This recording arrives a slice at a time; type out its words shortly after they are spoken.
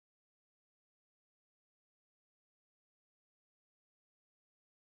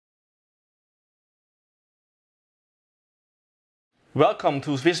Welcome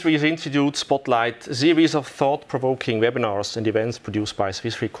to Swiss Re's Institute Spotlight, a series of thought-provoking webinars and events produced by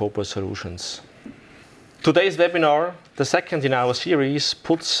Swiss Re Corporate Solutions. Today's webinar, the second in our series,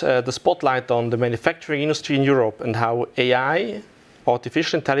 puts the spotlight on the manufacturing industry in Europe and how AI,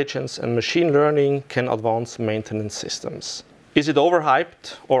 artificial intelligence and machine learning can advance maintenance systems. Is it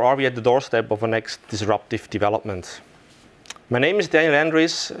overhyped, or are we at the doorstep of a next disruptive development? My name is Daniel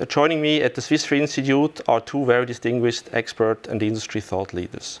Andris. Joining me at the Swiss Re Institute are two very distinguished expert and industry thought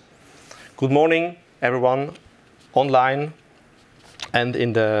leaders. Good morning, everyone, online and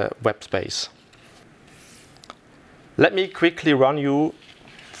in the web space. Let me quickly run you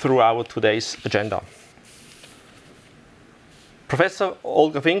through our today's agenda. Professor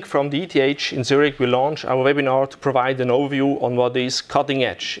Olga Fink from the ETH in Zurich will launch our webinar to provide an overview on what is cutting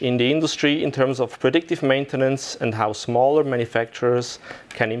edge in the industry in terms of predictive maintenance and how smaller manufacturers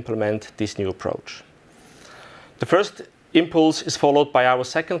can implement this new approach. The first impulse is followed by our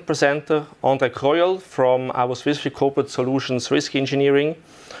second presenter, André Kreul from our Swiss Re Corporate Solutions Risk Engineering,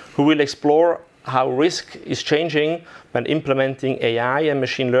 who will explore how risk is changing when implementing AI and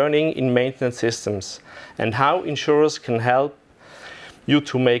machine learning in maintenance systems and how insurers can help you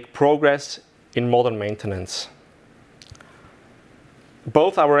to make progress in modern maintenance.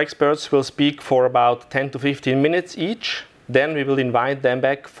 Both our experts will speak for about 10 to 15 minutes each. Then we will invite them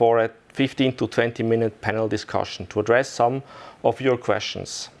back for a 15 to 20-minute panel discussion to address some of your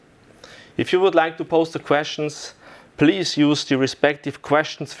questions. If you would like to post the questions, please use the respective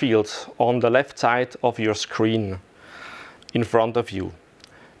questions fields on the left side of your screen in front of you.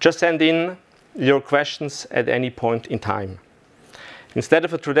 Just send in your questions at any point in time. Instead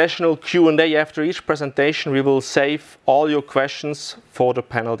of a traditional Q&A after each presentation, we will save all your questions for the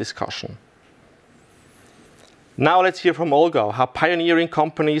panel discussion. Now let's hear from Olga how pioneering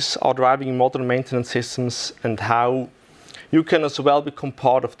companies are driving modern maintenance systems and how you can as well become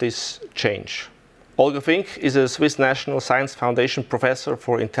part of this change. Olga Fink is a Swiss National Science Foundation Professor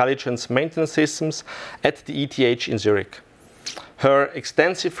for Intelligence Maintenance Systems at the ETH in Zurich. Her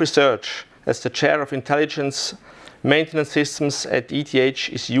extensive research as the Chair of Intelligence Maintenance Systems at ETH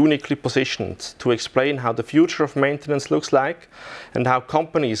is uniquely positioned to explain how the future of maintenance looks like and how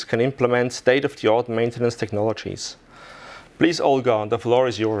companies can implement state-of-the-art maintenance technologies. Please, Olga, the floor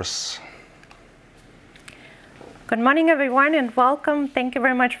is yours. Good morning, everyone, and welcome. Thank you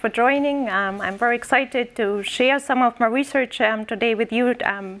very much for joining. I'm very excited to share some of my research today with you,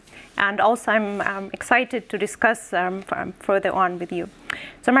 and also I'm excited to discuss further on with you.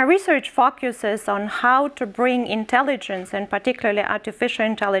 So my research focuses on how to bring intelligence, and particularly artificial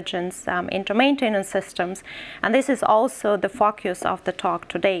intelligence, into maintenance systems, and this is also the focus of the talk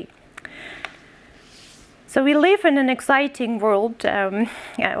today. So we live in an exciting world,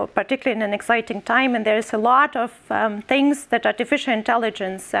 particularly in an exciting time, and there's a lot of things that artificial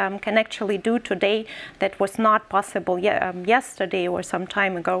intelligence can actually do today that was not possible yesterday or some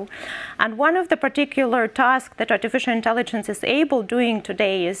time ago. And one of the particular tasks that artificial intelligence is able doing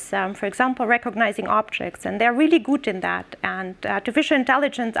today is, for example, recognizing objects, and they're really good in that. And artificial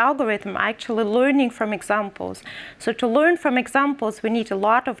intelligence algorithms are actually learning from examples. So to learn from examples, we need a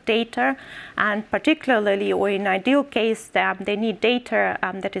lot of data, and particularly or in ideal case, they need data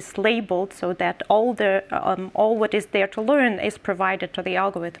that is labeled so that all what is there to learn is provided to the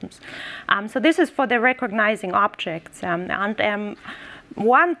algorithms. So this is for the recognizing objects.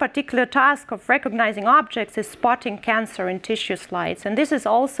 One particular task of recognizing objects is spotting cancer in tissue slides. And this is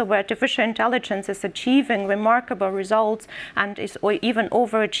also where artificial intelligence is achieving remarkable results and is even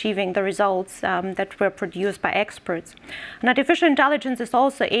overachieving the results that were produced by experts. And artificial intelligence is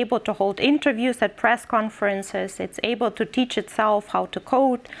also able to hold interviews at press conferences. It's able to teach itself how to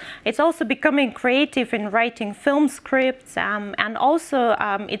code. It's also becoming creative in writing film scripts. And also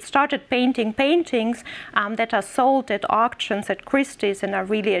it started painting paintings that are sold at auctions at Christie's and are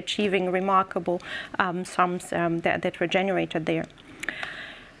really achieving remarkable sums that were generated there.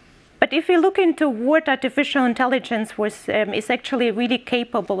 But if you look into what artificial intelligence is actually really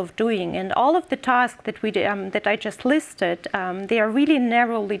capable of doing, and all of the tasks that I just listed, they are really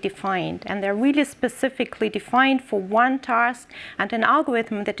narrowly defined, and they're really specifically defined for one task, and an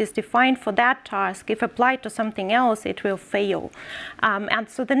algorithm that is defined for that task, if applied to something else, it will fail. And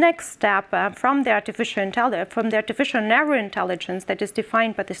so the next step from the artificial narrow intelligence that is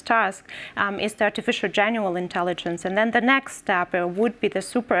defined by this task is the artificial general intelligence, and then the next step would be the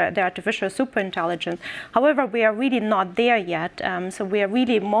artificial superintelligence. However, we are really not there yet. So we are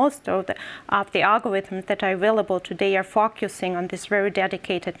really, most of the algorithms that are available today are focusing on this very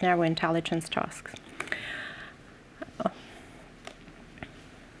dedicated narrow intelligence tasks.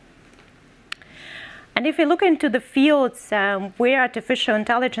 And if you look into the fields where artificial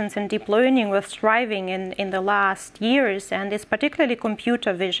intelligence and deep learning was thriving in the last years, and it's particularly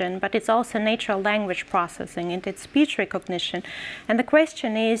computer vision, but it's also natural language processing and it's speech recognition. And the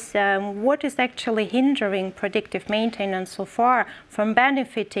question is, what is actually hindering predictive maintenance so far from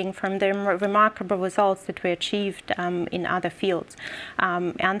benefiting from the remarkable results that we achieved in other fields?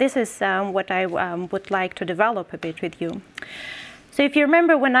 And this is what I would like to develop a bit with you. So if you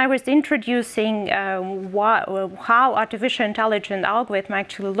remember when I was introducing how artificial intelligence algorithms are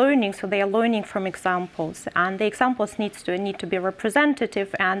actually learning, so they are learning from examples, and the examples need to be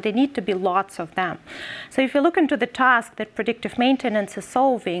representative, and they need to be lots of them. So if you look into the task that predictive maintenance is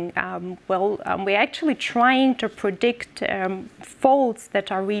solving, we're actually trying to predict faults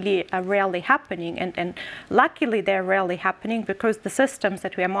that are really rarely happening, and luckily they're rarely happening because the systems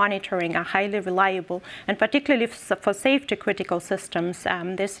that we are monitoring are highly reliable, and particularly for safety critical systems.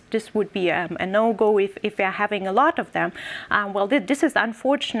 This would be a no-go if we are having a lot of them. This is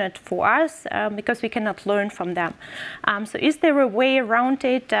unfortunate for us because we cannot learn from them. So is there a way around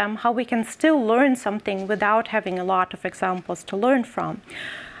it, how we can still learn something without having a lot of examples to learn from?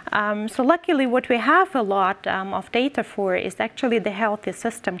 So luckily what we have a lot of data for is actually the healthy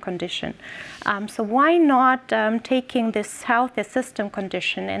system condition. So why not taking this healthy system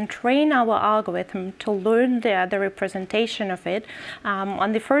condition and train our algorithm to learn the representation of it?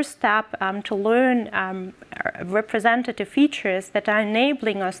 On the first step, to learn representative features that are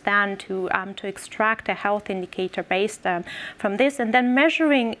enabling us then to extract a health indicator based from this, and then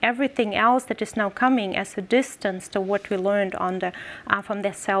measuring everything else that is now coming as a distance to what we learned on the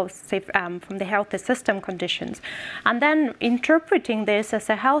from the healthy system conditions, and then interpreting this as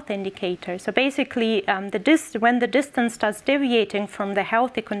a health indicator. So basically, when the distance starts deviating from the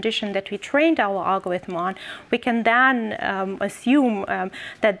healthy condition that we trained our algorithm on, we can then assume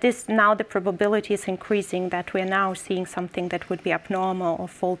that now the probability is increasing, that we're now seeing something that would be abnormal or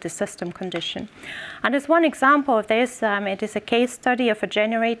faulty system condition. And as one example of this, it is a case study of a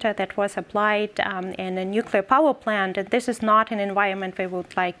generator that was applied in a nuclear power plant, and this is not an environment where we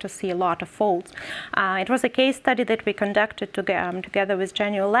would like to see a lot of faults. It was a case study that we conducted together with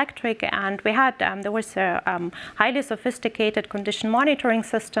General Electric, and we had there was a highly sophisticated condition monitoring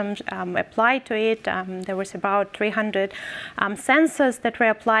system applied to it. There was about 300 sensors that were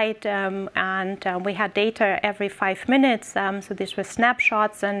applied, and we had data every 5 minutes. So these were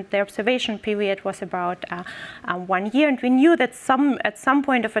snapshots, and the observation period was about 1 year. And we knew that at some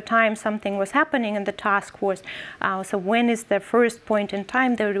point of a time something was happening, and the task was so when is the first point in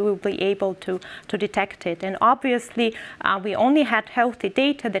time that we will be able to detect it. And obviously we only had healthy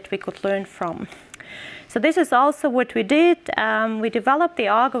data that we could learn from. So this is also what we did. We developed the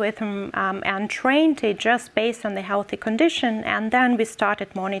algorithm and trained it just based on the healthy condition, and then we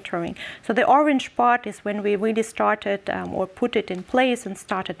started monitoring. So the orange part is when we really started or put it in place and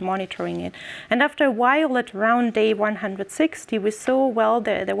started monitoring it. And after a while, at around day 160, we saw, well,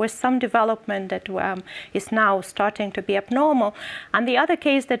 there was some development that is now starting to be abnormal. And the other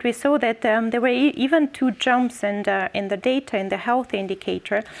case that we saw that there were even 2 jumps in the data, in the healthy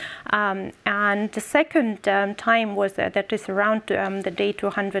indicator. And the second time was that is around the day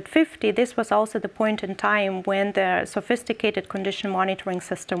 250. This was also the point in time when the sophisticated condition monitoring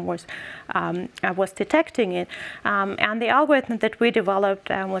system was detecting it, and the algorithm that we developed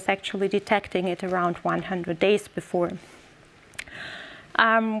was actually detecting it around 100 days before.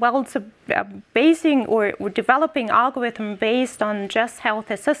 So basing or developing algorithm based on just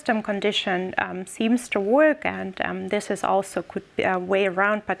healthy system condition seems to work, and this is also could be a way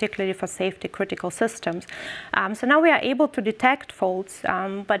around, particularly for safety critical systems. So now we are able to detect faults,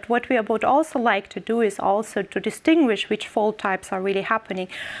 but what we would also like to do is also to distinguish which fault types are really happening.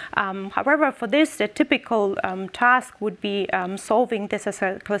 However, for this, a typical task would be solving this as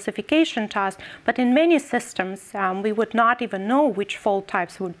a classification task, but in many systems we would not even know which fault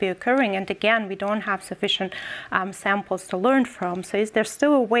types would be occurring, and again we don't have sufficient samples to learn from. So is there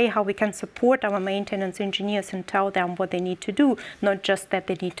still a way how we can support our maintenance engineers and tell them what they need to do, not just that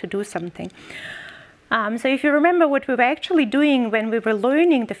they need to do something? So if you remember what we were actually doing when we were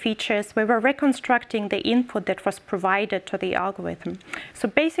learning the features, we were reconstructing the input that was provided to the algorithm. So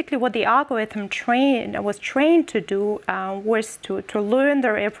basically what the algorithm was trained to do was to learn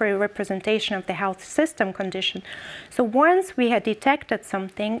the representation of the health system condition. So once we had detected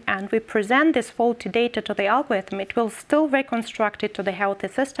something and we present this faulty data to the algorithm, it will still reconstruct it to the healthy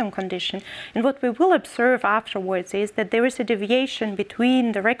system condition. And what we will observe afterwards is that there is a deviation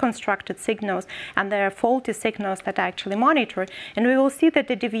between the reconstructed signals and the the faulty signals that are actually monitored. And we will see that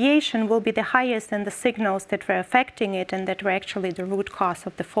the deviation will be the highest in the signals that were affecting it and that were actually the root cause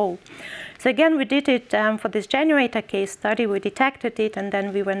of the fault. So again, we did it for this generator case study. We detected it, and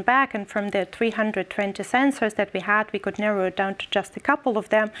then we went back, and from the 320 sensors that we had, we could narrow it down to just a couple of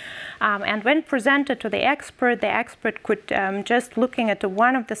them. And when presented to the expert could, just looking at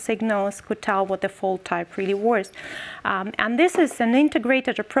one of the signals, could tell what the fault type really was. And this is an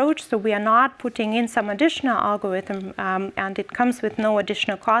integrated approach, so we are not putting in some additional algorithm, and it comes with no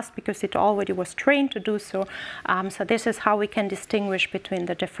additional cost because it already was trained to do so. So this is how we can distinguish between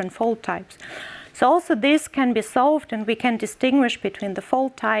the different fault types. So also this can be solved, and we can distinguish between the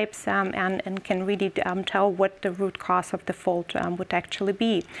fault types and can really tell what the root cause of the fault would actually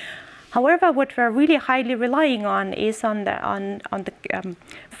be. However, what we're really highly relying on is on the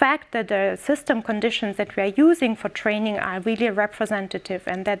fact that the system conditions that we are using for training are really representative,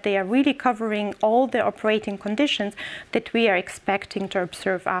 and that they are really covering all the operating conditions that we are expecting to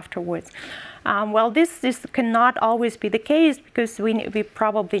observe afterwards. Well, this cannot always be the case because we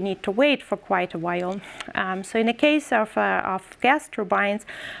probably need to wait for quite a while. So in the case of gas turbines,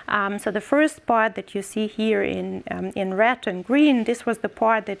 so the first part that you see here in red and green, this was the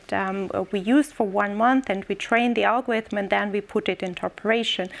part that we used for 1 month, and we trained the algorithm, and then we put it into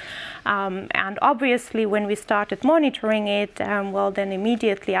operation. And obviously, when we started monitoring it, well, then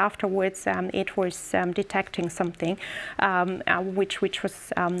immediately afterwards, it was detecting something which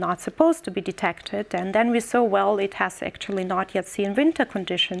was not supposed to be detected, and then we saw, well, it has actually not yet seen winter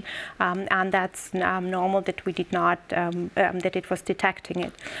condition, and that's normal that we did not, that it was detecting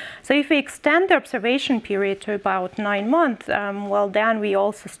it. So if we extend the observation period to about 9 months, well, then we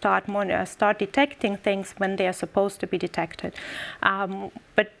also start detecting things when they are supposed to be detected.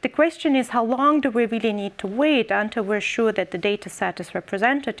 But the question is, how long do we really need to wait until we're sure that the data set is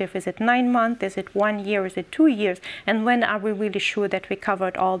representative? Is it 9 months? Is it 1 year? Is it 2 years? And when are we really sure that we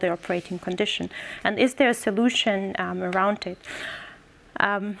covered all the operating conditions? And is there a solution around it?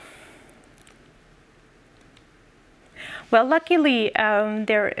 Well, luckily,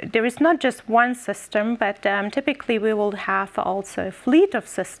 there is not just one system, but typically we will have also a fleet of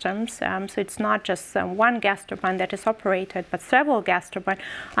systems. So it's not just one gas turbine that is operated, but several gas turbines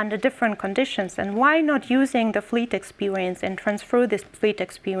under different conditions. And why not using the fleet experience and transfer this fleet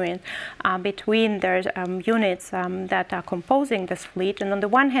experience between the units that are composing this fleet? And on the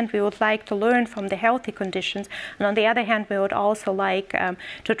one hand, we would like to learn from the healthy conditions, and on the other hand, we would also like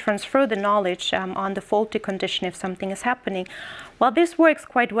to transfer the knowledge on the faulty condition if something is happening. Well, this works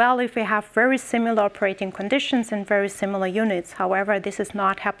quite well if we have very similar operating conditions and very similar units. However, this is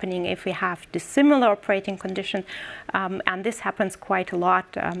not happening if we have dissimilar operating conditions, and this happens quite a lot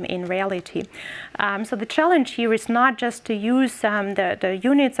in reality. So the challenge here is not just to use the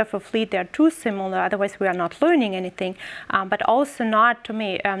units of a fleet that are too similar, otherwise we are not learning anything, but also not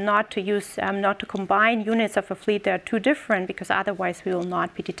to combine units of a fleet that are too different, because otherwise we will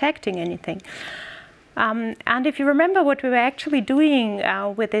not be detecting anything. And if you remember what we were actually doing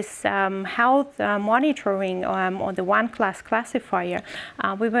with this health monitoring on the one-class classifier,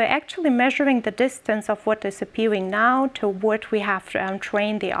 we were actually measuring the distance of what is appearing now to what we have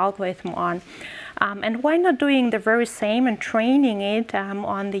trained the algorithm on. And why not doing the very same and training it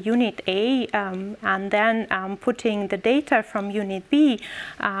on the unit A, and then putting the data from unit B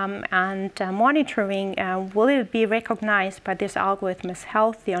and monitoring will it be recognized by this algorithm as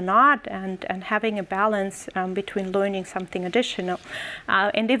healthy or not, and having a balance between learning something additional.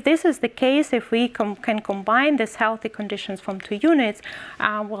 And if this is the case, if we can combine these healthy conditions from 2 units,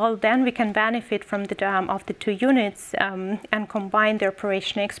 well, then we can benefit from of the 2 units and combine the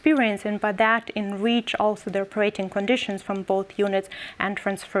operational experience, and by that enrich also the operating conditions from both units and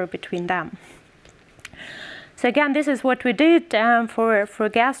transfer between them. So again, this is what we did for a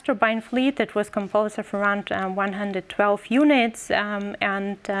gas turbine fleet that was composed of around 112 units.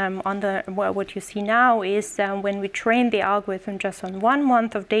 What you see now is when we trained the algorithm just on 1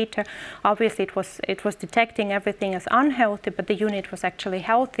 month of data, obviously it was detecting everything as unhealthy, but the unit was actually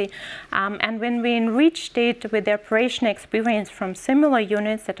healthy. And when we enriched it with the operational experience from similar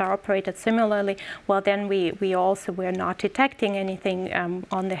units that are operated similarly, well, then we also were not detecting anything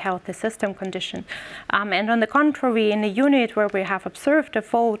on the healthy system condition. And on the contrary, in a unit where we have observed a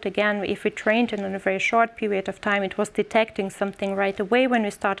fault, again, if we trained it in a very short period of time, it was detecting something right away when we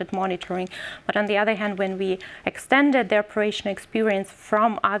started monitoring. But on the other hand, when we extended the operational experience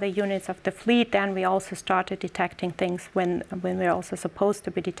from other units of the fleet, then we also started detecting things when we're also supposed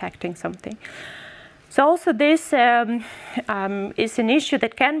to be detecting something. So also this is an issue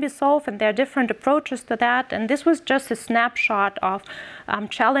that can be solved, and there are different approaches to that. And this was just a snapshot of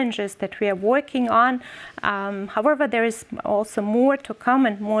challenges that we are working on. However, there is also more to come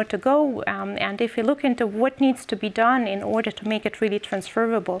and more to go. And if you look into what needs to be done in order to make it really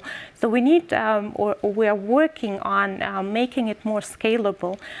transferable, so we need, or we are working on making it more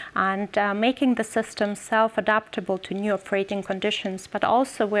scalable and making the system self-adaptable to new operating conditions. But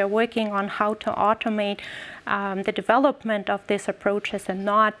also we're working on how to automate the development of these approaches and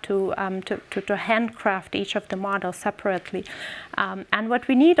not to handcraft each of the models separately. And what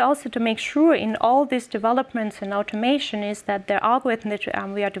we need also to make sure in all these developments and automation is that the algorithm that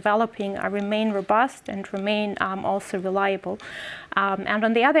we are developing remain robust and remain also reliable. And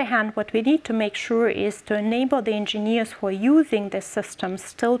on the other hand, what we need to make sure is to enable the engineers who are using this system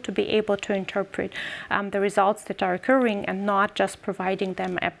still to be able to interpret the results that are occurring and not just providing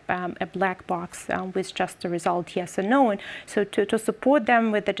them a black box with just the result yes or no. And so to support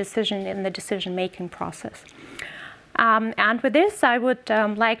them with the decision in the decision-making process. And with this, I would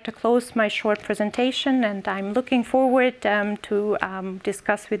like to close my short presentation, and I'm looking forward to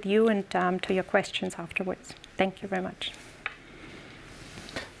discuss with you and to your questions afterwards. Thank you very much.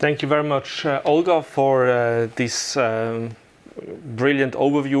 Thank you very much, Olga, for this brilliant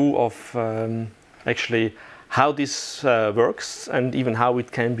overview of actually how this works and even how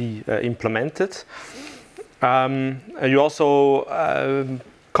it can be implemented. You also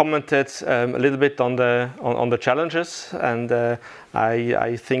commented a little bit on the challenges, and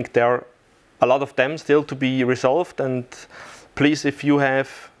I think there are a lot of them still to be resolved. And please, if you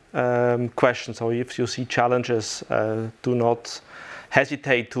have questions or if you see challenges, do not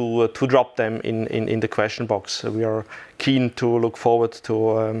hesitate to drop them in the question box. We are keen to look forward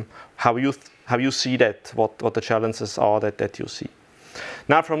to how you see that, what the challenges are that you see.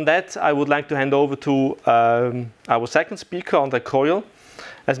 Now from that, I would like to hand over to our second speaker, André Kreul.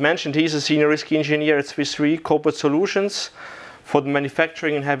 As mentioned, he's a senior risk engineer at Swiss Re Corporate Solutions for the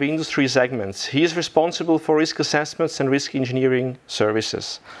manufacturing and heavy industry segments. He is responsible for risk assessments and risk engineering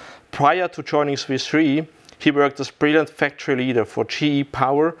services. Prior to joining Swiss Re, he worked as brilliant factory leader for GE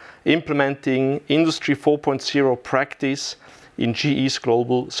Power, implementing Industry 4.0 practice in GE's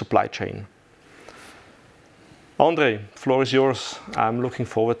global supply chain. André, floor is yours. I'm looking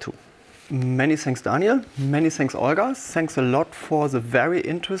forward to. Many thanks, Daniel. Many thanks, Olga. Thanks a lot for the very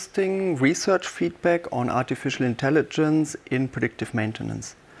interesting research feedback on artificial intelligence in predictive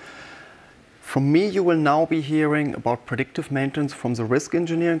maintenance. From me, you will now be hearing about predictive maintenance from the risk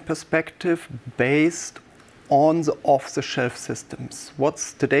engineering perspective based on the off-the-shelf systems.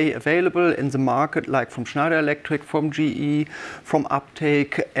 What's today available in the market, like from Schneider Electric, from GE, from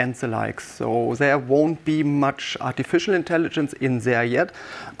Uptake, and the likes. So there won't be much artificial intelligence in there yet,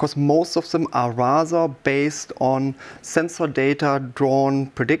 because most of them are rather based on sensor data drawn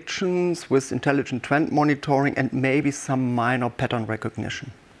predictions with intelligent trend monitoring and maybe some minor pattern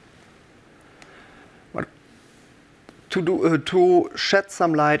recognition. To shed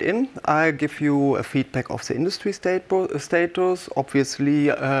some light in, I give you a feedback of the industry status, obviously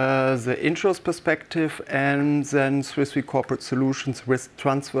the insurance perspective, and then Swiss Re Corporate Solutions risk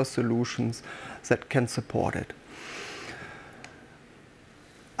transfer solutions that can support it.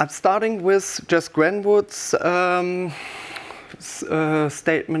 I'm starting with Jess Granwood's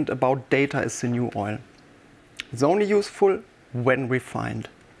statement about data is the new oil. It's only useful when refined.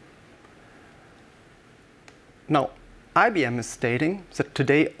 Now, IBM is stating that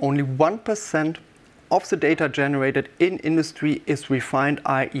today only 1% of the data generated in industry is refined,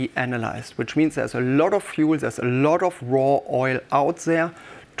 i.e. analyzed, which means there's a lot of fuel, there's a lot of raw oil out there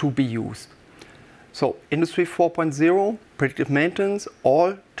to be used. So Industry 4.0, predictive maintenance,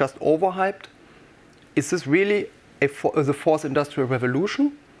 all just overhyped. Is this really the fourth industrial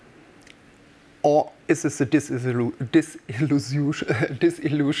revolution? Or is this a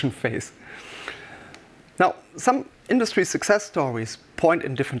disillusion phase? Now, some industry success stories point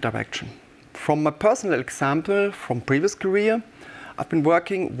in different direction. From my personal example from previous career, I've been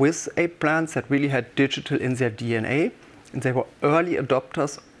working with a plant that really had digital in their DNA, and they were early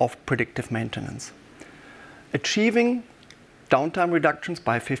adopters of predictive maintenance. Achieving downtime reductions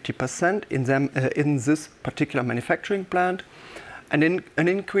by 50% in this particular manufacturing plant, and an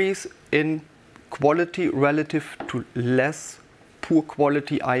increase in quality relative to less poor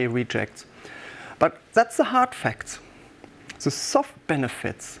quality, i.e. rejects. But that's the hard facts. The soft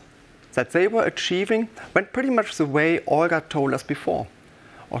benefits that they were achieving went pretty much the way Olga told us before,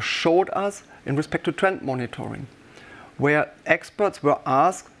 or showed us in respect to trend monitoring, where experts were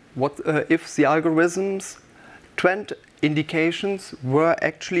asked what if the algorithms trend indications were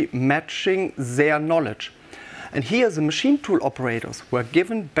actually matching their knowledge. And here the machine tool operators were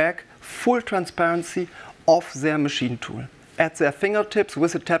given back full transparency of their machine tool. At their fingertips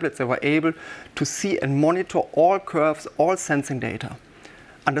with the tablets they were able to see and monitor all curves, all sensing data.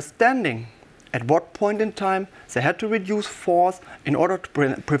 Understanding at what point in time they had to reduce force in order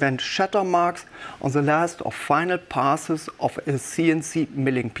to prevent shatter marks on the last or final passes of a CNC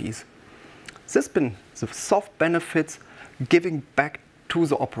milling piece. This has been the soft benefits giving back to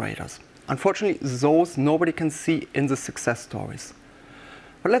the operators. Unfortunately, those nobody can see in the success stories.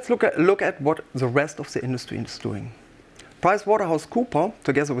 But let's look at what the rest of the industry is doing. PricewaterhouseCoopers,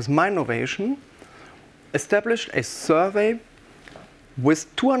 together with Mynovation, established a survey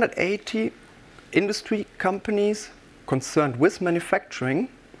with 280 industry companies concerned with manufacturing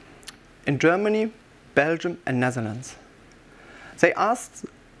in Germany, Belgium, and Netherlands. They asked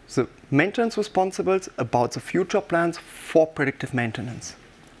the maintenance responsibles about the future plans for predictive maintenance.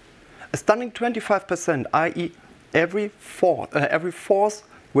 A stunning 25%, i.e. every fourth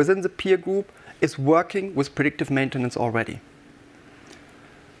within the peer group is working with predictive maintenance already.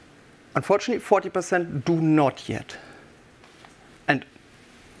 Unfortunately, 40% do not yet. And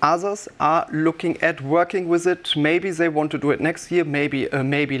others are looking at working with it. Maybe they want to do it next year,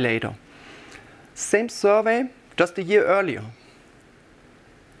 maybe later. Same survey, just a year earlier.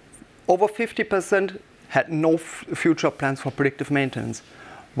 Over 50% had no future plans for predictive maintenance,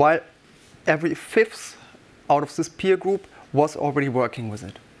 while every fifth out of this peer group was already working with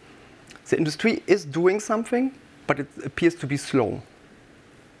it. The industry is doing something, but it appears to be slow.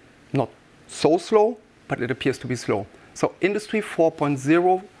 Not so slow, but it appears to be slow. So Industry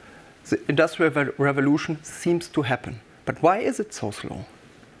 4.0, the Industrial Revolution, seems to happen. But why is it so slow?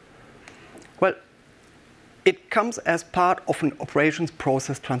 Well, it comes as part of an operations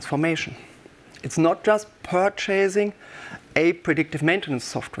process transformation. It's not just purchasing a predictive maintenance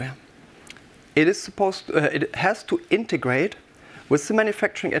software. It has to integrate with the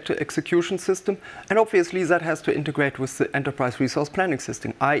manufacturing execution system, and obviously that has to integrate with the enterprise resource planning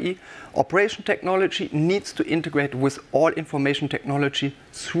system, i.e. operation technology needs to integrate with all information technology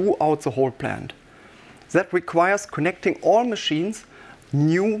throughout the whole plant. That requires connecting all machines,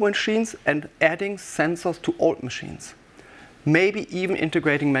 new machines, and adding sensors to old machines. Maybe even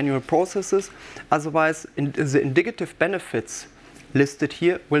integrating manual processes, otherwise the indicative benefits listed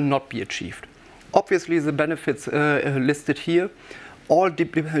here will not be achieved. Obviously, the benefits listed here all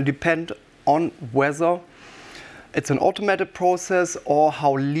depend on whether it's an automated process or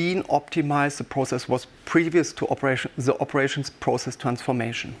how lean optimized the process was previous to the operations process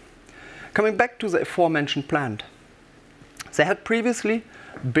transformation. Coming back to the aforementioned plant, they had previously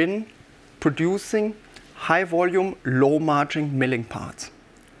been producing high volume, low margin milling parts.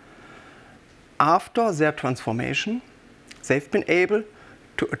 After their transformation, they've been able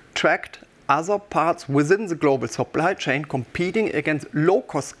to attract other parts within the global supply chain competing against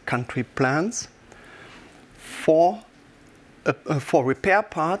low-cost country plants for repair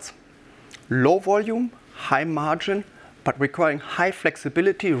parts, low volume, high margin, but requiring high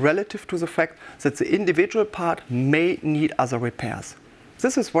flexibility relative to the fact that the individual part may need other repairs.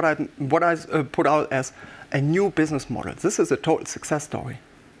 This is what I put out as a new business model. This is a total success story.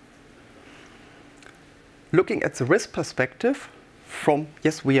 Looking at the risk perspective from,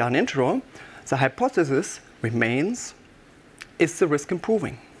 yes, we are an insurer, the hypothesis remains, is the risk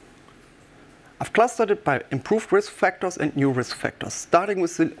improving? I've clustered it by improved risk factors and new risk factors. Starting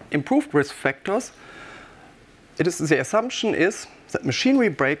with the improved risk factors, the assumption is that machinery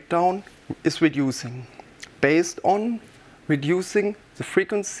breakdown is reducing based on reducing the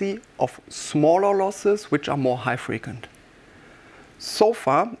frequency of smaller losses, which are more high frequent. So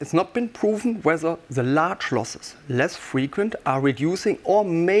far, it's not been proven whether the large losses, less frequent, are reducing or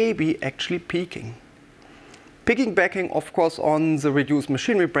maybe actually peaking. Piggybacking, of course, on the reduced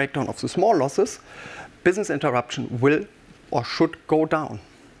machinery breakdown of the small losses, business interruption will or should go down.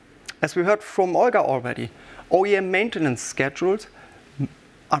 As we heard from Olga already, OEM maintenance schedules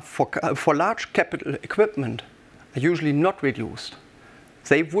for large capital equipment are usually not reduced.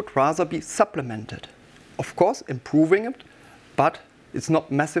 They would rather be supplemented. Of course, improving it, but it's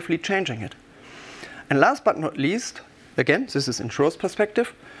not massively changing it. And last but not least, again, this is insurer's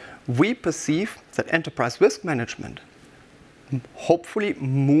perspective, we perceive that enterprise risk management hopefully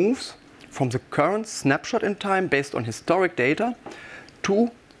moves from the current snapshot in time based on historic data to,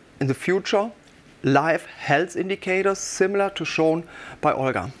 in the future, live health indicators similar to shown by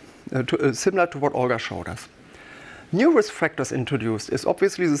Olga, similar to what Olga showed us. New risk factors introduced is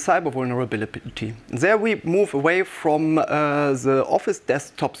obviously the cyber vulnerability. There we move away from the office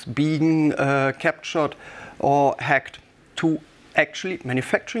desktops being captured or hacked to actually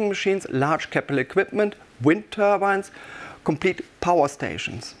manufacturing machines, large capital equipment, wind turbines, complete power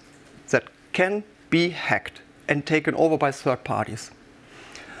stations that can be hacked and taken over by third parties.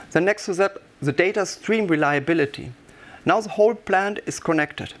 Then next to that, the data stream reliability. Now the whole plant is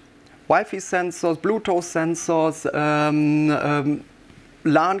connected. Wi-Fi sensors, Bluetooth sensors,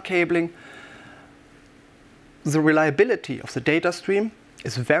 LAN cabling. The reliability of the data stream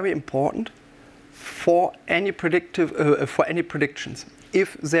is very important for any predictions.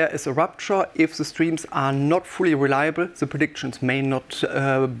 If there is a rupture, if the streams are not fully reliable, the predictions may not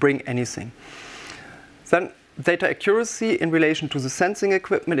bring anything. Then data accuracy in relation to the sensing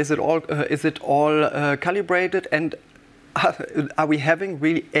equipment, is it all calibrated, and are we having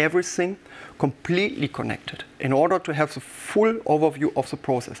really everything completely connected in order to have the full overview of the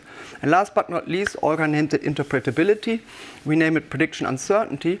process? And last but not least, Olga named it interpretability. We name it prediction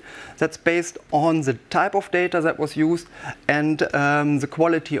uncertainty. That's based on the type of data that was used and the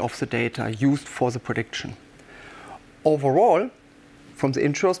quality of the data used for the prediction. Overall, from the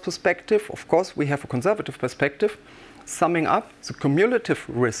insurer's perspective, of course, we have a conservative perspective. Summing up, the cumulative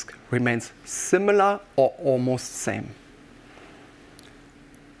risk remains similar or almost same.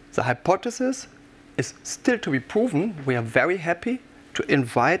 The hypothesis is still to be proven. We are very happy to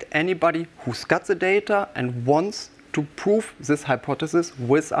invite anybody who's got the data and wants to prove this hypothesis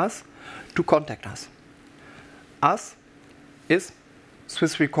with us to contact us. Us is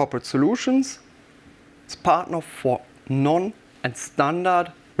Swiss Re Corporate Solutions, its partner for non- and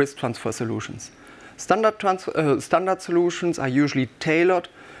standard risk transfer solutions. Standard solutions are usually tailored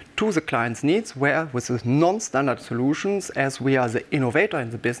to the client's needs, where with the non-standard solutions, as we are the innovator in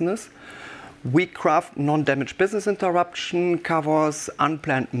the business, we craft non-damage business interruption covers,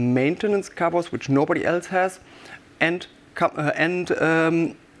 unplanned maintenance covers, which nobody else has, and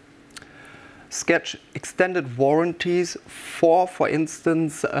sketch extended warranties for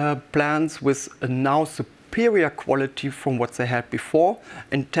instance, plans with a now superior quality from what they had before,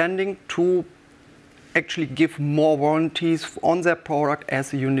 intending to actually give more warranties on their product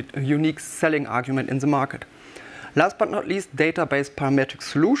as a unique selling argument in the market. Last but not least, data-based parametric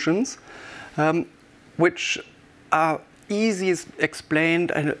solutions, which are easiest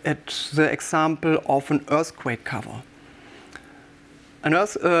explained at the example of an earthquake cover. An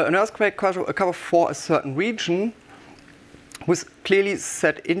earthquake cover for a certain region with clearly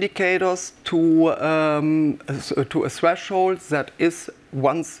set indicators to a threshold that is,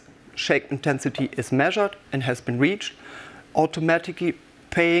 once shake intensity is measured and has been reached, automatically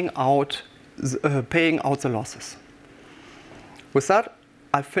paying out the losses. With that,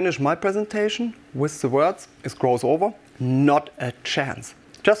 I finish my presentation with the words, "It grows over, not a chance."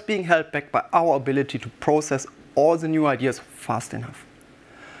 Just being held back by our ability to process all the new ideas fast enough.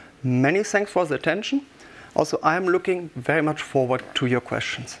 Many thanks for the attention. Also, I am looking very much forward to your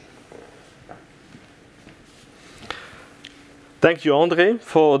questions. Thank you, André,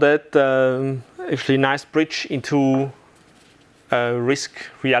 for that actually nice bridge into risk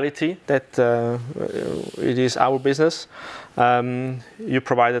reality that it is our business. You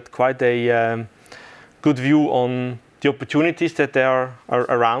provided quite a good view on the opportunities that there are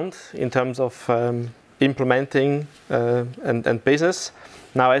around in terms of implementing and business.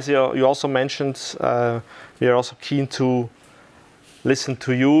 Now, as you also mentioned, we are also keen to listen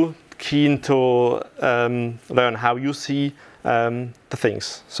to you, keen to learn how you see the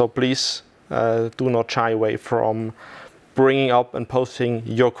things. So please do not shy away from bringing up and posting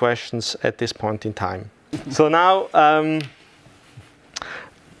your questions at this point in time. So now,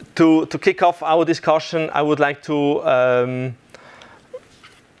 to kick off our discussion, I would like to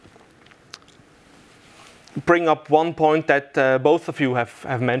bring up one point that both of you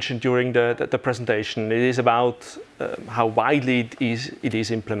have mentioned during the presentation. It is about how widely it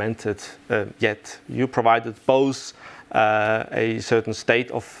is implemented yet. You provided both a certain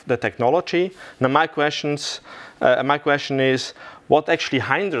state of the technology. Now my question is, what actually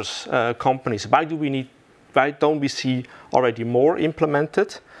hinders companies? Why don't we see already more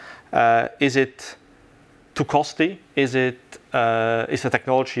implemented? Is it too costly? Is the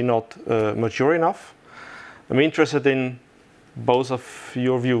technology not mature enough? I'm interested in both of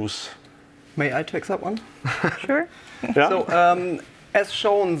your views. May I take that one? Sure. Yeah? So, as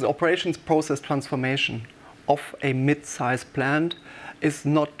shown, the operations process transformation of a mid-sized plant is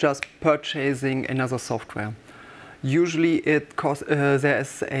not just purchasing another software. Usually there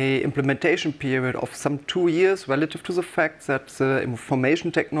is a implementation period of some 2 years relative to the fact that the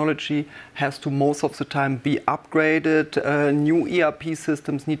information technology has to most of the time be upgraded. New ERP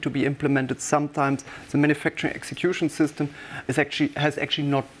systems need to be implemented. Sometimes the manufacturing execution system has actually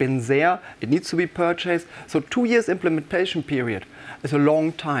not been there. It needs to be purchased. So 2 years implementation period is a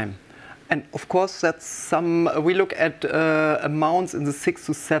long time. And of course, we look at amounts in the 6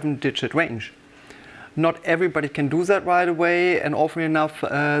 to 7 digit range. Not everybody can do that right away, and often enough,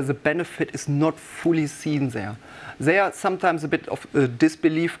 the benefit is not fully seen there. There, sometimes a bit of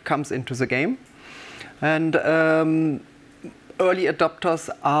disbelief comes into the game, and early adopters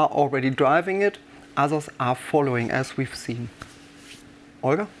are already driving it. Others are following, as we've seen.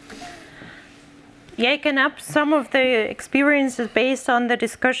 Olga? Yeah, I can up some of the experiences based on the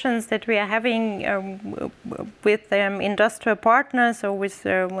discussions that we are having with industrial partners or with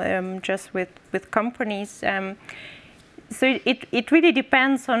just with companies. So it really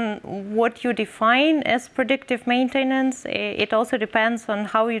depends on what you define as predictive maintenance. It also depends on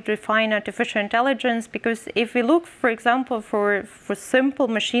how you define artificial intelligence, because if we look, for example, for simple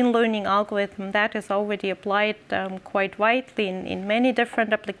machine learning algorithm, that is already applied quite widely in many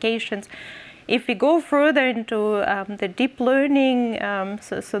different applications. If we go further into the deep learning,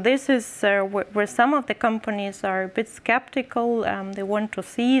 so this is where some of the companies are a bit skeptical. They want to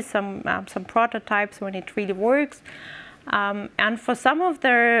see some prototypes when it really works. And for some of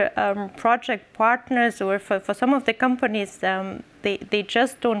their project partners, or for some of the companies, they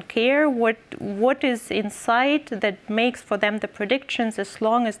just don't care what is inside that makes for them the predictions, as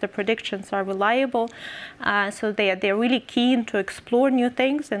long as the predictions are reliable. So they're really keen to explore new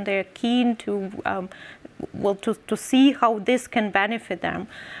things, and they're keen to to see how this can benefit them.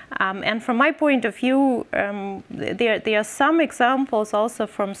 And from my point of view, there are some examples also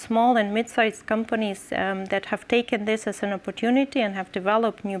from small and mid-sized companies that have taken this as an opportunity and have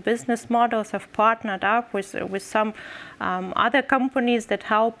developed new business models, have partnered up with some other companies that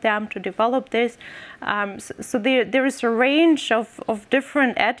help them to develop this. So there is a range of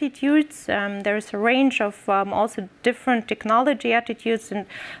different attitudes. There is a range of also different technology attitudes, and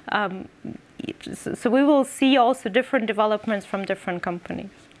so we will see also different developments from different companies.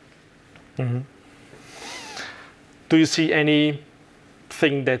 Mm-hmm. Do you see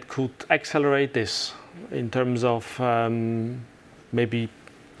anything that could accelerate this in terms of maybe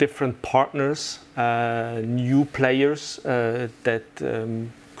different partners, new players that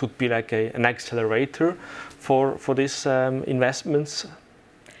could be like an accelerator for these investments?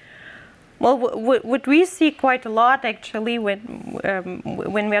 Well, what we see quite a lot actually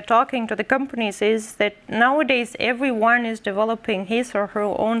when we are talking to the companies is that nowadays everyone is developing his or her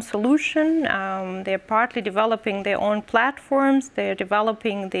own solution. They're partly developing their own platforms. They're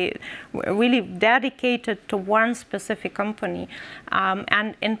developing really dedicated to one specific company,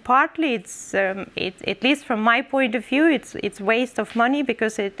 and partly it's at least from my point of view, it's waste of money,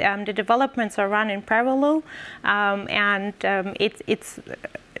 because the developments are run in parallel, and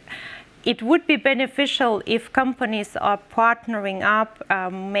it would be beneficial if companies are partnering up,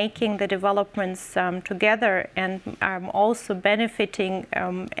 making the developments together, and also benefiting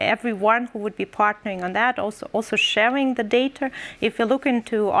everyone who would be partnering on that, also sharing the data. If you look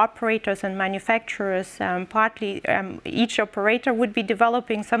into operators and manufacturers, partly each operator would be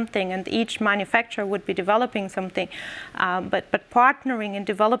developing something and each manufacturer would be developing something, but partnering and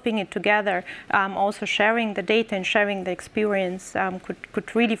developing it together, also sharing the data and sharing the experience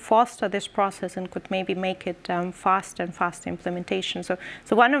could really foster this process and could maybe make it faster and faster implementation. So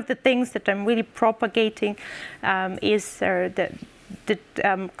one of the things that I'm really propagating is that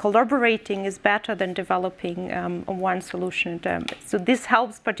collaborating is better than developing one solution. So this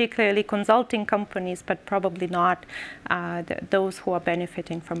helps particularly consulting companies, but probably not those who are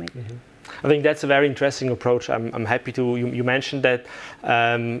benefiting from it. Mm-hmm. I think that's a very interesting approach. I'm happy to, you mentioned that.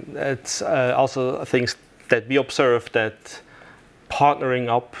 It's also things that we observe, that partnering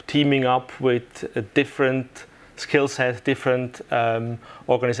up, teaming up with a different skill set, different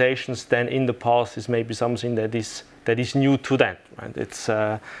organizations than in the past is maybe something that is new to that. Right? It's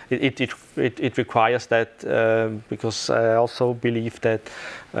it requires that, because I also believe that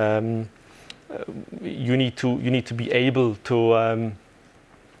you need to be able to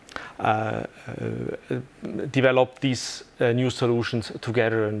develop these new solutions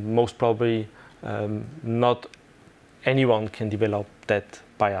together, and most probably not anyone can develop that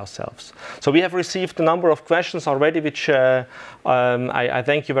by ourselves. So we have received a number of questions already, which I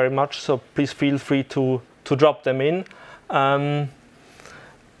thank you very much. So please feel free to drop them in. I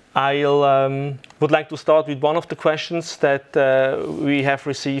would like to start with one of the questions that we have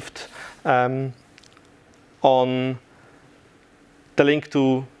received. on the link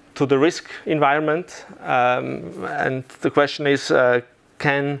to the risk environment. And the question is,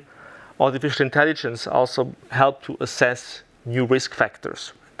 can artificial intelligence also help to assess new risk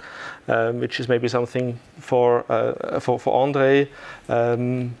factors? Which is maybe something for André.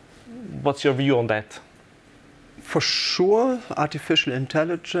 What's your view on that? For sure, artificial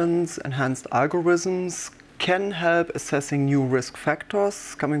intelligence, enhanced algorithms can help assessing new risk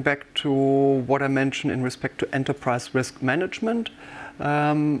factors. Coming back to what I mentioned in respect to enterprise risk management,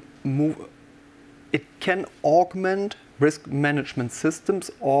 it can augment risk management systems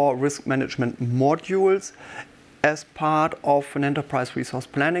or risk management modules as part of an enterprise resource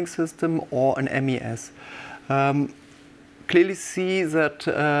planning system or an MES. Clearly see that,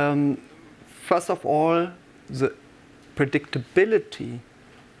 first of all, the predictability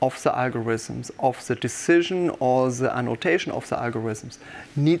of the algorithms, of the decision or the annotation of the algorithms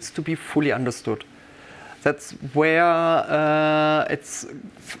needs to be fully understood. That's where it's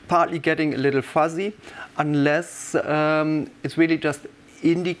partly getting a little fuzzy, unless it's really just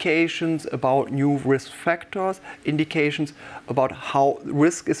indications about new risk factors, indications about how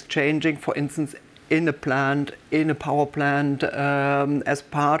risk is changing, for instance, in a plant, in a power plant, as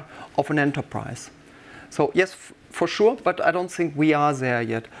part of an enterprise. So yes, for sure, but I don't think we are there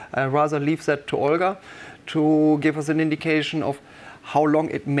yet. I rather leave that to Olga to give us an indication of how long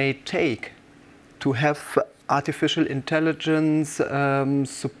it may take to have artificial intelligence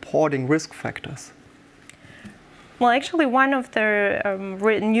supporting risk factors. Well, actually, one of the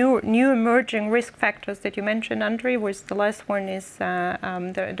new emerging risk factors that you mentioned, André, was the last one is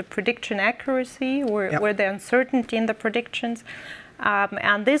the prediction accuracy, or the uncertainty in the predictions.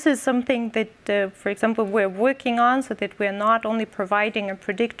 And this is something that, for example, we're working on, so that we're not only providing a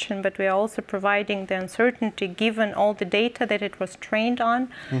prediction, but we're also providing the uncertainty given all the data that it was trained on.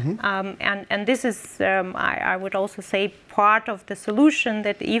 And this is, I would also say, part of the solution,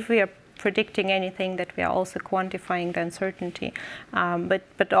 that if we are predicting anything, that we are also quantifying the uncertainty.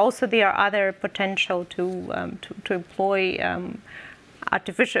 But also there are other potential to employ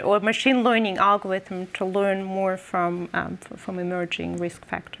artificial or machine learning algorithm to learn more from emerging risk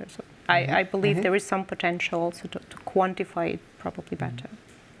factors. So I believe there is some potential also to quantify it probably better.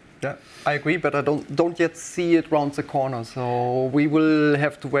 Yeah, I agree, but I don't yet see it round the corner. So we will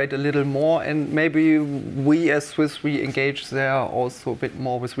have to wait a little more, and maybe we as Swiss Re engage there also a bit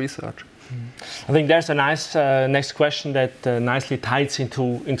more with research. I think there's a nice next question that nicely ties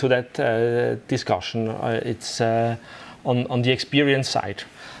into that discussion. It's on the experience side,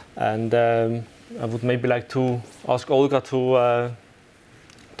 and I would maybe like to ask Olga to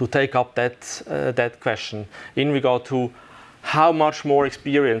take up that question in regard to how much more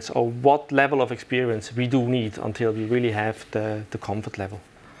experience, or what level of experience we do need until we really have the comfort level.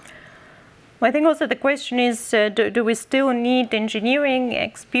 Well, I think also the question is, do we still need engineering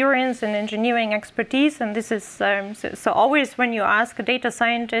experience and engineering expertise? And this is, so always when you ask a data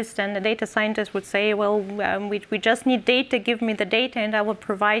scientist, and the data scientist would say, well, we just need data, give me the data and I will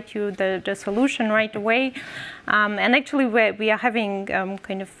provide you the solution right away. And actually we are having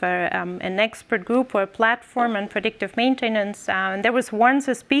kind of an expert group or a platform on predictive maintenance. And there was once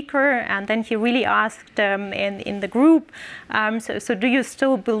a speaker, and then he really asked in the group, so do you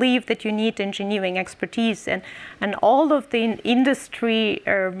still believe that you need engineering expertise? And all of the industry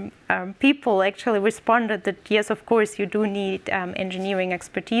people actually responded that yes, of course you do need engineering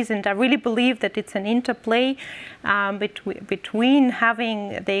expertise. And I really believe that it's an interplay between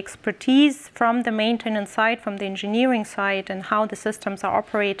having the expertise from the maintenance side, from the engineering side, and how the systems are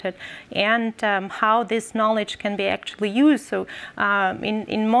operated, and how this knowledge can be actually used. So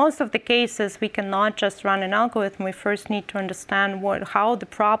in most of the cases, we cannot just run an algorithm. We first need to understand how the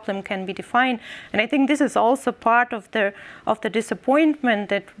problem can be defined. And I think this is also part of the disappointment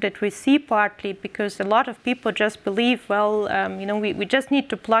that we see, partly because a lot of people just believe, well, we just need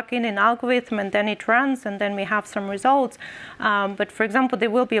to plug in an algorithm and then it runs and then we have some results. But for example, they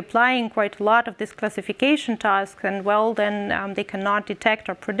will be applying quite a lot of this classification tasks, and well, then they cannot detect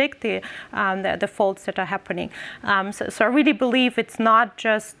or predict the faults that are happening. So I really believe it's not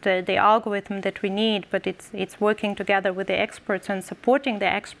just the algorithm that we need, but it's working together with the experts and supporting the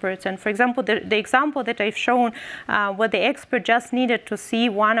experts. And for example, the example that I've shown, where the expert just needed to see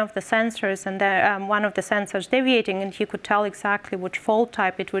one of the sensors, and one of the sensors deviating, and he could tell exactly which fault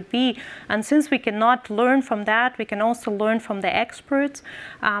type it would be. And since we cannot learn from that, we can also learn from the experts.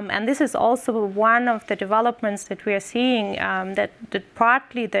 And this is also one of the developments that we are seeing, that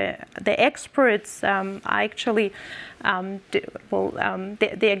partly the experts are actually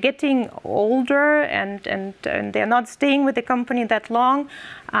they are getting older, and they're not staying with the company that long,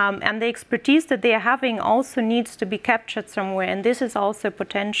 and the expertise that they are having also needs to be captured somewhere, and this is also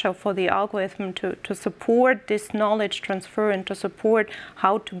potential for the algorithm to support this knowledge transfer and to support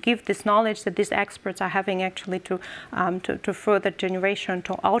how to give this knowledge that these experts are having actually to further generation,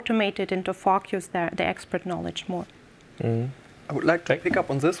 to automate it and to focus their expert knowledge more. I would like to pick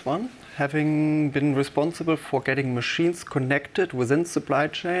up on this one. Having been responsible for getting machines connected within supply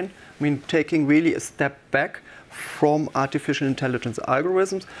chain, I mean, taking really a step back from artificial intelligence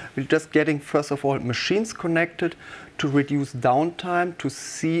algorithms, we're just getting, first of all, machines connected to reduce downtime, to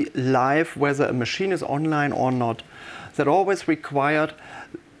see live whether a machine is online or not. That always required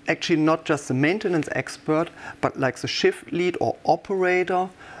actually not just the maintenance expert, but like the shift lead or operator,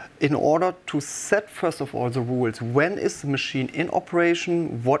 in order to set, first of all, the rules. When is the machine in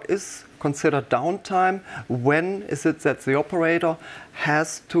operation? What is considered downtime? When is it that the operator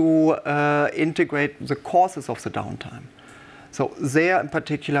has to integrate the causes of the downtime? So there, in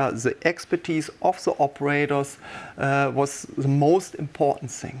particular, the expertise of the operators was the most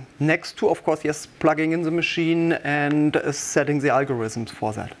important thing. Next to, of course, yes, plugging in the machine and setting the algorithms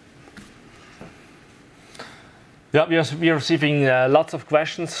for that. Yeah, we are receiving lots of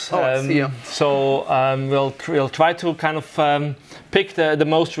questions. So we'll try to kind of pick the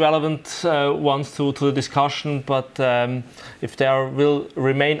most relevant ones to the discussion. But if there will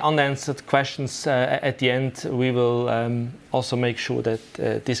remain unanswered questions at the end, we will also make sure that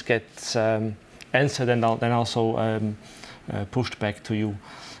this gets answered and then also pushed back to you.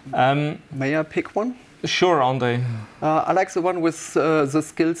 May I pick one? Sure, André. I like the one with the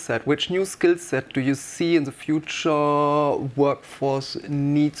skill set. Which new skill set do you see in the future workforce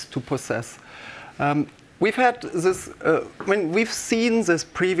needs to possess? We've had this, we've seen this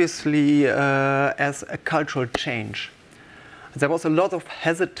previously as a cultural change. There was a lot of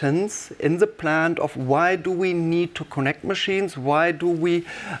hesitance in the plant of why do we need to connect machines? Why do we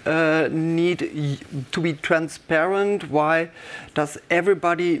need to be transparent? Why does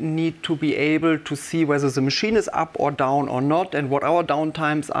everybody need to be able to see whether the machine is up or down or not, and what our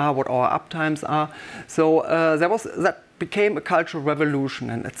downtimes are, what our uptimes are? So that became a cultural revolution.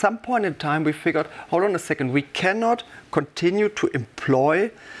 And at some point in time, we figured, hold on a second, we cannot continue to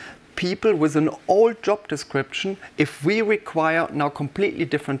employ people with an old job description if we require now completely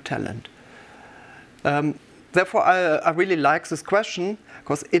different talent. Therefore, I really like this question,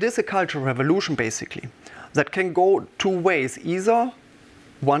 because it is a cultural revolution, basically, that can go two ways. Either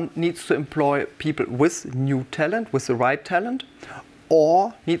one needs to employ people with new talent, with the right talent,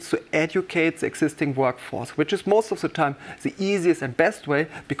 or needs to educate the existing workforce, which is most of the time the easiest and best way,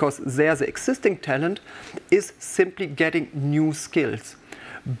 because there the existing talent is simply getting new skills,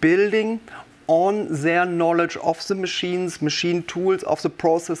 building on their knowledge of the machines, machine tools, of the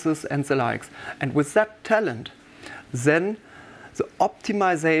processes and the likes. And with that talent, then the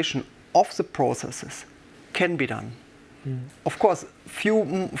optimization of the processes can be done. Of course,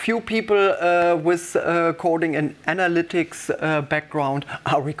 few people with coding and analytics background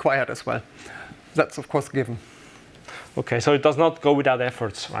are required as well. That's of course given. Okay, so it does not go without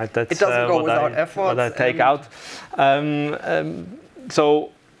efforts, right? That's, it doesn't go without efforts. What I take out. So,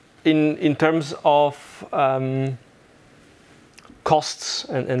 in terms of costs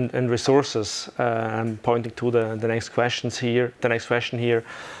and resources, I'm pointing to the next questions here. The next question here.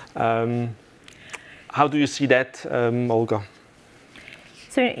 How do you see that, Olga?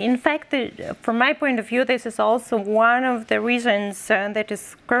 So in fact, from my point of view, this is also one of the reasons that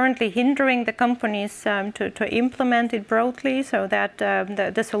is currently hindering the companies to implement it broadly, so that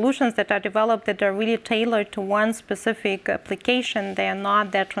the solutions that are developed that are really tailored to one specific application, they are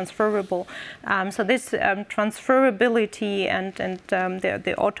not that transferable. So this transferability and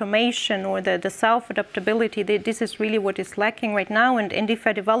the automation or the self-adaptability, this is really what is lacking right now. And if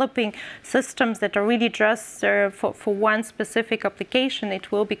we're developing systems that are really just for one specific application,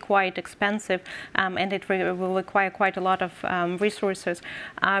 it will be quite expensive and it will require quite a lot of resources.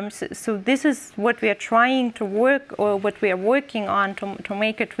 So this is what we are trying to work, or what we are working on to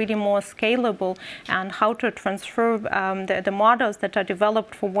make it really more scalable, and how to transfer the models that are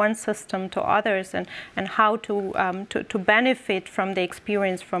developed for one system to others, and how to benefit from the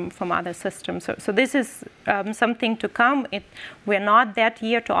experience from other systems. So this is something to come. We're not that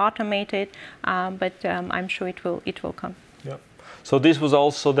here to automate it, but I'm sure it will come. Yeah. So this was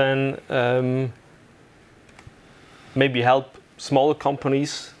also then maybe help smaller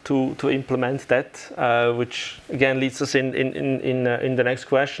companies to implement that, which again leads us in the next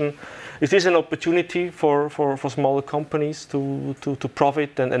question. Is this an opportunity for smaller companies to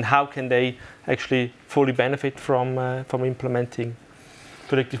profit, and how can they actually fully benefit from implementing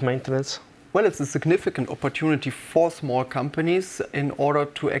predictive maintenance? Well, it's a significant opportunity for small companies in order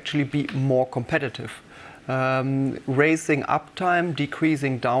to actually be more competitive. Raising uptime,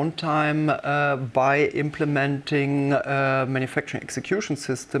 decreasing downtime by implementing manufacturing execution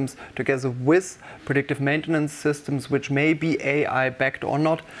systems together with predictive maintenance systems, which may be AI-backed or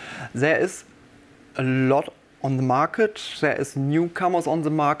not. There is a lot on the market. There is newcomers on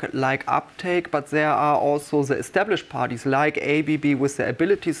the market like Uptake, but there are also the established parties like ABB with the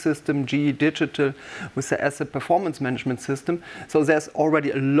Ability system, GE Digital with the Asset Performance Management system. So there's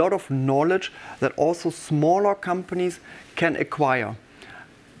already a lot of knowledge that also smaller companies can acquire.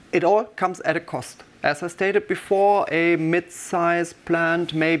 It all comes at a cost. As I stated before, a mid-size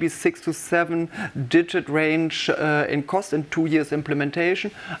plant, maybe 6 to 7 digit range in cost in 2 years implementation.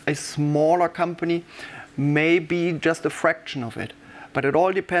 A smaller company maybe just a fraction of it. But it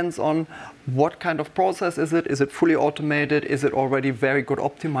all depends on what kind of process is it? Is it fully automated? Is it already very good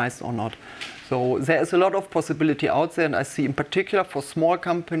optimized or not? So there is a lot of possibility out there, and I see in particular for small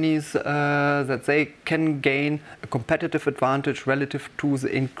companies that they can gain a competitive advantage relative to the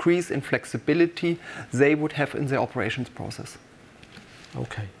increase in flexibility they would have in their operations process.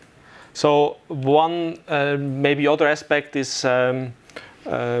 Okay. So one maybe other aspect is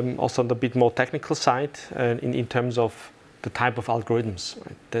also on the bit more technical side in terms of the type of algorithms,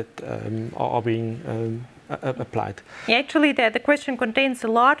 right, that are being applied. Yeah, actually the question contains a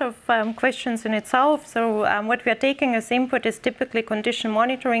lot of questions in itself. So what we are taking as input is typically condition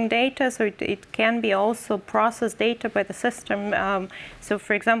monitoring data. So it can be also process data by the system. So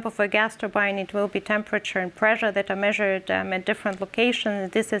for example, for a gas turbine, it will be temperature and pressure that are measured at different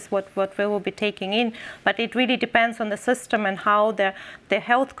locations. This is what we will be taking in. But it really depends on the system and how the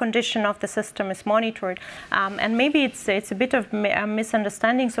health condition of the system is monitored. And maybe it's a bit of a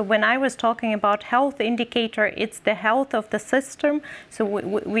misunderstanding. So when I was talking about health indicator, it's the health of the system. So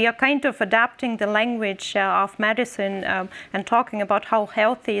we are kind of adapting the language of medicine and talking about how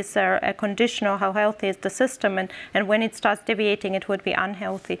healthy is a condition or how healthy is the system. And when it starts deviating, it would be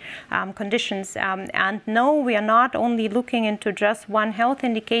unhealthy conditions. And no, we are not only looking into just one health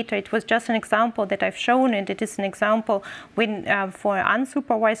indicator. It was just an example that I've shown, and it is an example when, for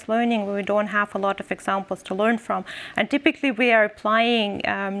unsupervised learning where we don't have a lot of examples to learn from. And typically we are applying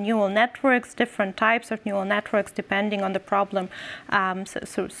neural networks, different types of neural networks depending on the problem.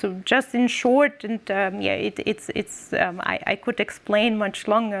 So just in short, and yeah, I could explain much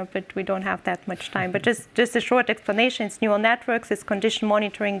longer, but we don't have that much time. But just a short explanation: it's neural networks, it's condition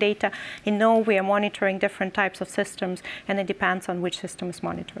monitoring data. In No, we are monitoring different types of systems, and it depends on which system is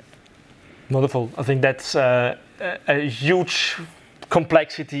monitored. Wonderful. I think that's a huge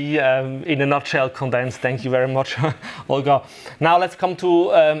complexity in a nutshell condensed. Thank you very much, Olga. Now let's come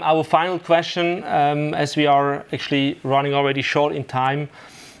to our final question, as we are actually running already short in time.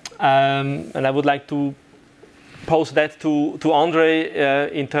 And I would like to pose that to André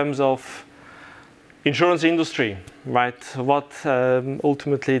in terms of insurance industry, right? What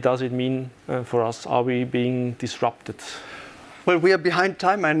ultimately does it mean for us? Are we being disrupted? Well, we are behind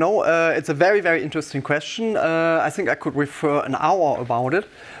time, I know. It's a very, very interesting question. I think I could refer an hour about it.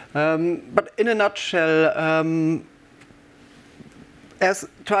 But in a nutshell, as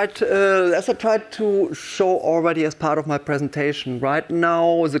I tried to show already as part of my presentation, right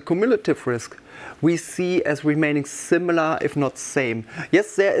now the cumulative risk we see as remaining similar, if not same.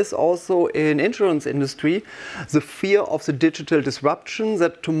 Yes, there is also in insurance industry the fear of the digital disruption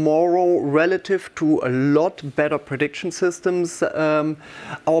that tomorrow, relative to a lot better prediction systems,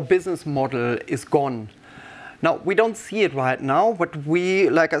 our business model is gone. Now, we don't see it right now, but we,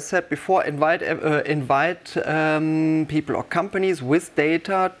 like I said before, invite people or companies with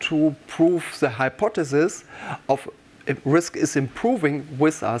data to prove the hypothesis of risk is improving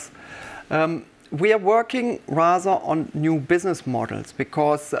with us. We are working rather on new business models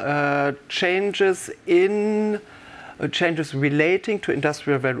because changes relating to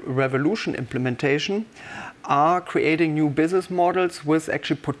industrial revolution implementation are creating new business models with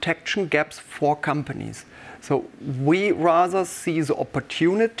actually protection gaps for companies. So we rather see the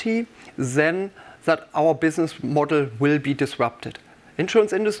opportunity than that our business model will be disrupted.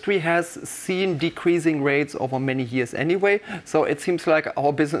 Insurance industry has seen decreasing rates over many years anyway, so it seems like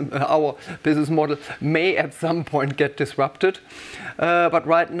our business model may at some point get disrupted. But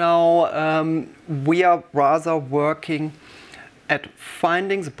right now we are rather working at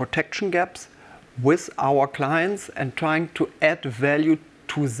finding the protection gaps with our clients and trying to add value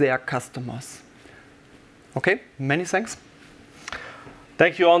to their customers. Okay, many thanks.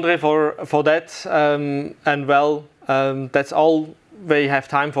 Thank you, André, for that. And well, that's all we have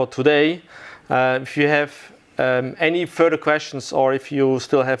time for today. If you have any further questions, or if you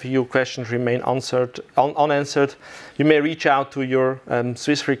still have your questions remain unanswered, you may reach out to your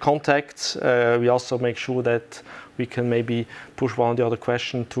Swiss Re contacts. We also make sure that we can maybe push one or the other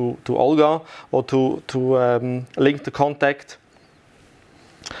question to Olga, or to link the contact.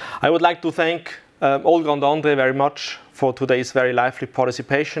 I would like to thank Olga and André very much for today's very lively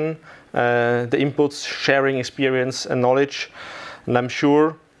participation, the inputs, sharing experience and knowledge, and I'm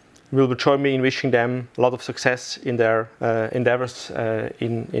sure you will join me in wishing them a lot of success in their endeavors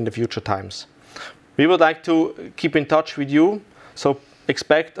in the future times. We would like to keep in touch with you, so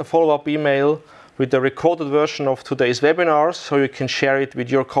expect a follow-up email with the recorded version of today's webinar, so you can share it with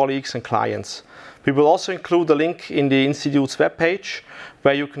your colleagues and clients. We will also include a link in the Institute's webpage,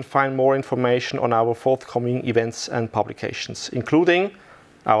 where you can find more information on our forthcoming events and publications, including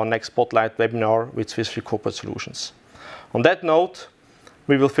our next Spotlight webinar with Swiss Re Corporate Solutions. On that note,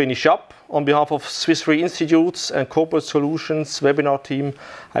 we will finish up. On behalf of Swiss Re Institutes and Corporate Solutions webinar team,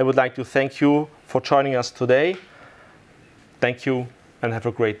 I would like to thank you for joining us today. Thank you and have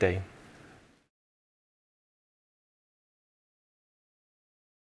a great day.